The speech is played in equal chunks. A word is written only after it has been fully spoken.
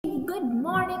Good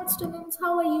morning, students.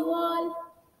 How are you all?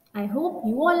 I hope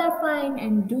you all are fine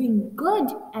and doing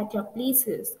good at your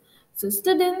places. So,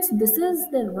 students, this is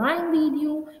the rhyme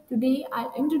video. Today,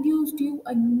 I'll introduce to you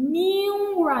a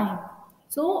new rhyme.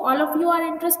 So, all of you are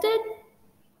interested?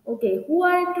 Okay, who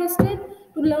are interested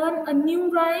to learn a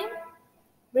new rhyme?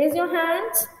 Raise your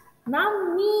hands.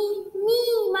 Ma'am, me.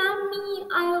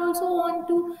 I also want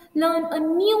to learn a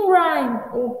new rhyme.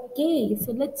 Okay,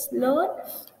 so let's learn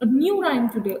a new rhyme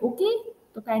today. Okay,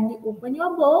 so kindly open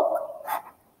your book.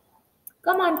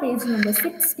 Come on, page number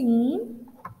 16.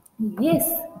 Yes,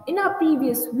 in our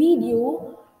previous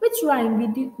video, which rhyme we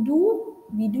do?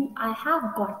 We do I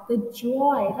have got the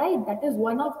joy, right? That is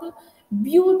one of the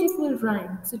beautiful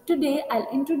rhymes. So today I'll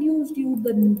introduce you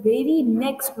the very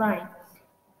next rhyme.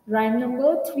 Rhyme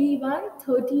number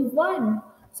 3131.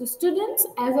 So students,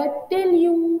 as I tell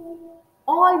you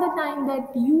all the time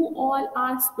that you all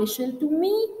are special to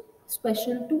me,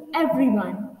 special to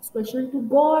everyone, special to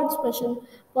God, special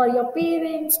for your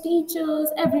parents, teachers,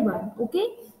 everyone. Okay?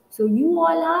 So you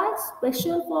all are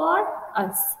special for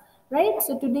us. Right?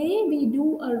 So today we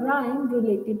do a rhyme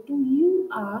related to you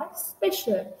are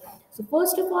special. So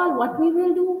first of all, what we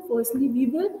will do? Firstly, we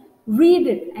will read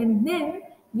it and then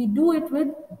we do it with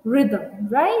rhythm,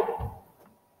 right?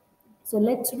 So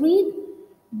let's read.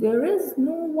 There is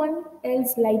no one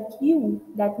else like you.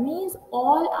 That means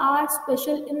all are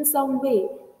special in some way.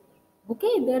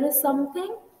 Okay, there is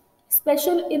something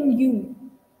special in you.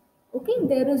 Okay,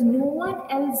 there is no one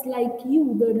else like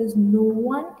you. There is no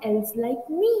one else like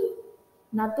me.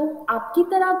 ना तो आपकी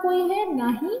तरह कोई है ना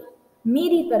ही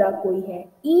मेरी तरह कोई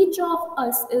है. Each of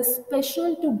us is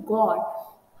special to God.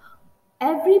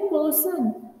 Every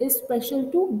person is special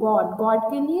to God. God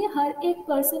के लिए हर एक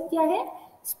पर्सन क्या है?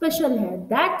 स्पेशल है.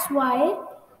 That's why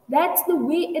that's the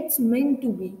way it's meant to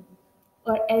be.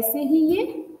 और ऐसे ही ये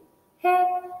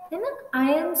है ना.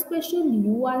 I am special,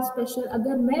 you are special.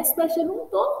 अगर मैं स्पेशल हूं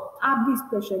तो आप भी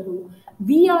स्पेशल हो.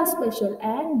 We are special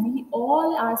and we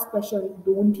all are special.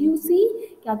 Don't you see?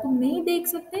 क्या तुम नहीं देख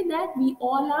सकते that we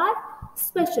all are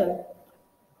special?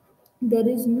 There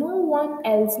is no one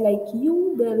else like you.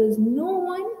 There is no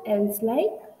one else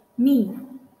like me.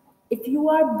 If you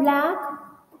are black,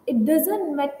 it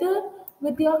doesn't matter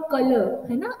with your color.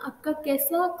 है ना. आपका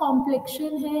कैसा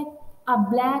complexion है, आप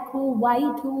ब्लैक हो,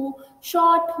 white हो,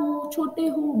 short हो, छोटे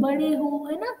हो, बड़े हो,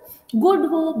 है ना, गुड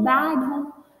हो, बैड हो,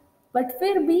 बट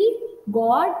फिर भी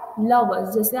गॉड लव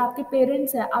अस. जैसे आपके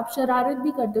पेरेंट्स हैं, आप शरारत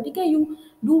भी करते हो, ठीक है, you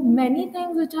do many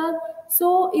things which are so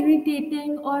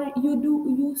irritating, or you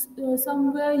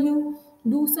somewhere you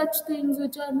do such things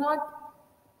which are not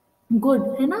good,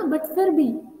 है ना, बट फिर भी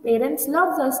पेरेंट्स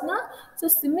लव्स अस ना. सो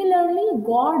सिमिलरली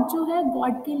गॉड जो है,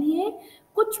 गॉड के लिए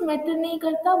कुछ मैटर नहीं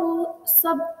करता, वो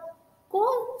सबको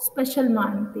स्पेशल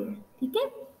मानते हैं. ठीक है.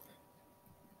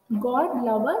 God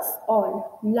love us all.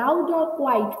 Loud और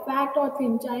क्वाइट, फैट और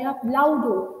थिन, चाहे आप लाउड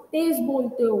हो, तेज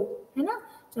बोलते हो, है ना,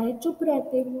 चाहे चुप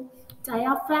रहते हो, चाहे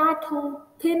आप फैट हो,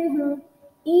 थिन हो,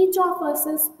 each of us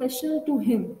is special to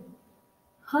him.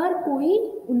 हर कोई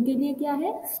उनके लिए क्या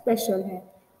है? स्पेशल है.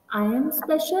 आई एम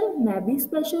स्पेशल, मैं भी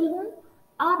स्पेशल हूँ,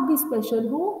 आप भी स्पेशल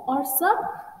हो, और सब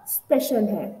स्पेशल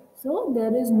है. सो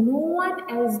there is no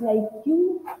one else like you,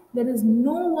 there is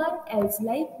no one else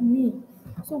like me.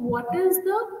 So what is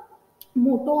the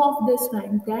motto of this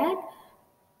rhyme? That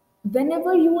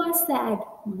whenever you are sad,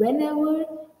 whenever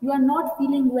you are not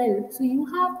feeling well, so you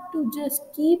have to just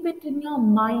keep it in your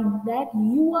mind that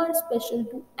you are special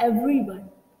to everyone.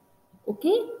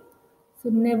 Okay,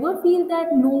 so never feel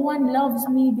that no one loves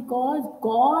me, because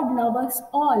God loves us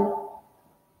all,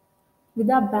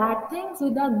 with our bad things,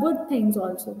 with our good things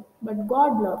also, but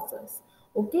God loves us.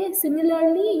 Okay,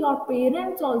 similarly your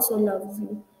parents also loves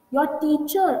you, your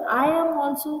teacher, I am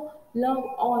also love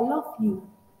all of you.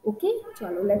 Okay,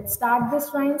 chalo, let's start this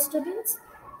rhyme, students.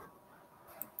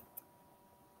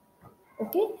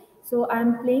 Okay, so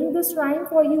I'm playing this rhyme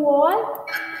for you all.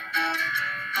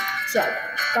 Chalo,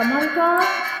 come on, car.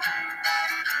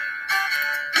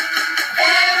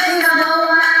 There is no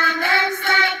one else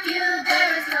like you,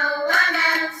 there is no one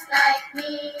else like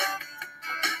me.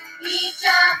 Each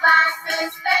of us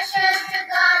is special to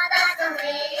God, that's the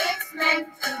way it's meant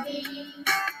to be.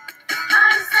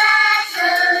 I'm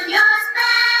special, you're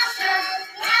special,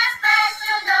 you're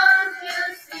special, don't you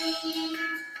see?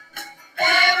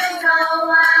 There is no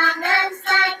one else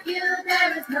like you,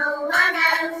 there is no one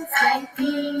else like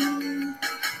me.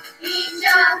 Each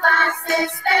of us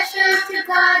is special to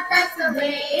God, that's the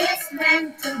way it's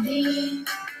meant to be.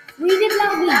 Read it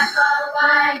loudly. Black or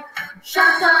white,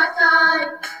 short or tall,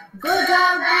 good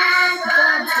or bad,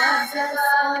 God loves us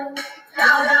all.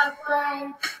 Loud or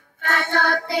quiet, fat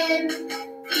or thin,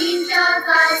 each of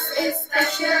us is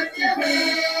special to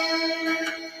him.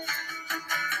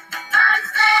 I'm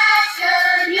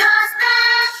special, you're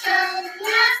special,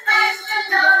 you're special,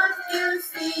 don't you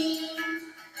see?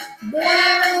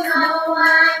 There is no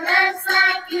one else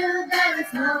like you, there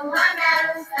is no one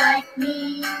else like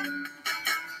me.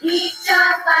 Each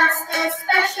of us is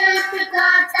special to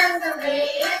God, that's the way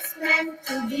it's meant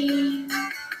to be.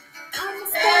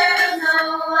 There is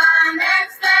no one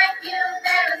else like you,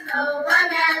 there is no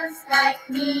one else like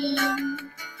me.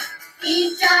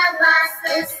 Each of us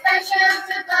is special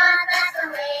to God, that's the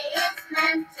way it's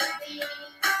meant to be.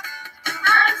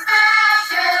 I'm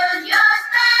special, you're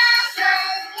special,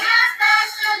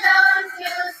 don't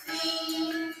you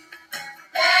see?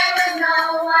 There is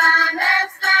no one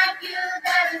else like you,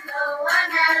 there is no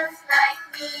one else like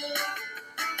me.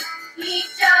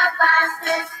 Each of us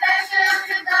is special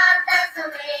to God, that's the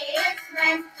way it's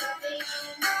meant to be.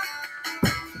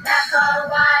 Black or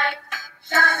white,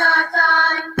 short or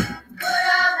tall, good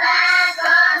or bad,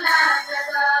 God loves us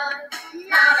all.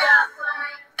 Loud or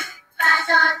quiet, fat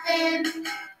or thin,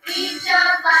 each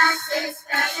of us is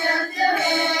special to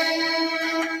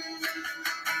Him.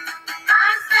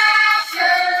 I'm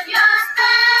special, you're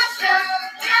special,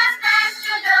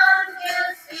 don't you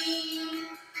see?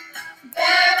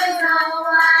 There is no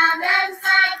one else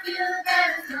like you,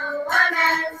 there is no one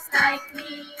else like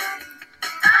me.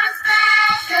 I'm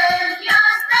special,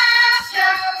 you're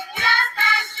special,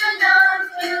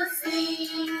 don't you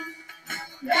see?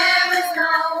 There is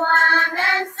no one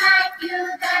else like you,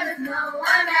 there is no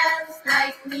one else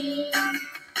like me.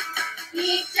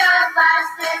 Each of us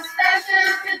is special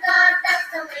to God, that's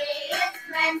the way it's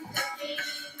meant to be.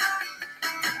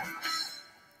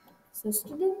 So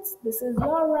students, this is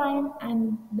your rhyme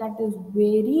and that is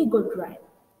very good rhyme.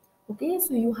 Okay,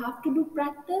 so you have to do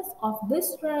practice of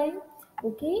this rhyme.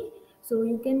 Okay, so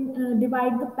you can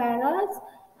divide the paras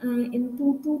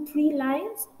into 2 3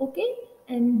 lines. Okay,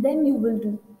 and then you will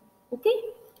do. Okay,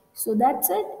 so that's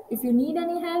it. If you need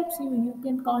any help, you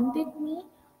can contact me.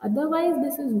 Otherwise,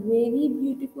 this is very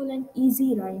beautiful and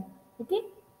easy rhyme. Okay,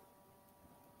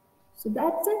 so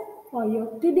that's it for your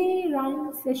today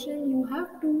rhyme session. You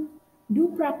have to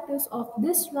do practice of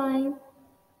this rhyme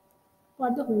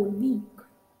for the whole week.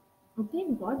 Okay,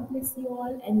 God bless you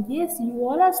all. And yes, you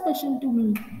all are special to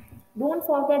me. Don't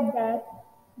forget that.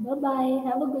 Bye bye.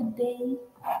 Have a good day.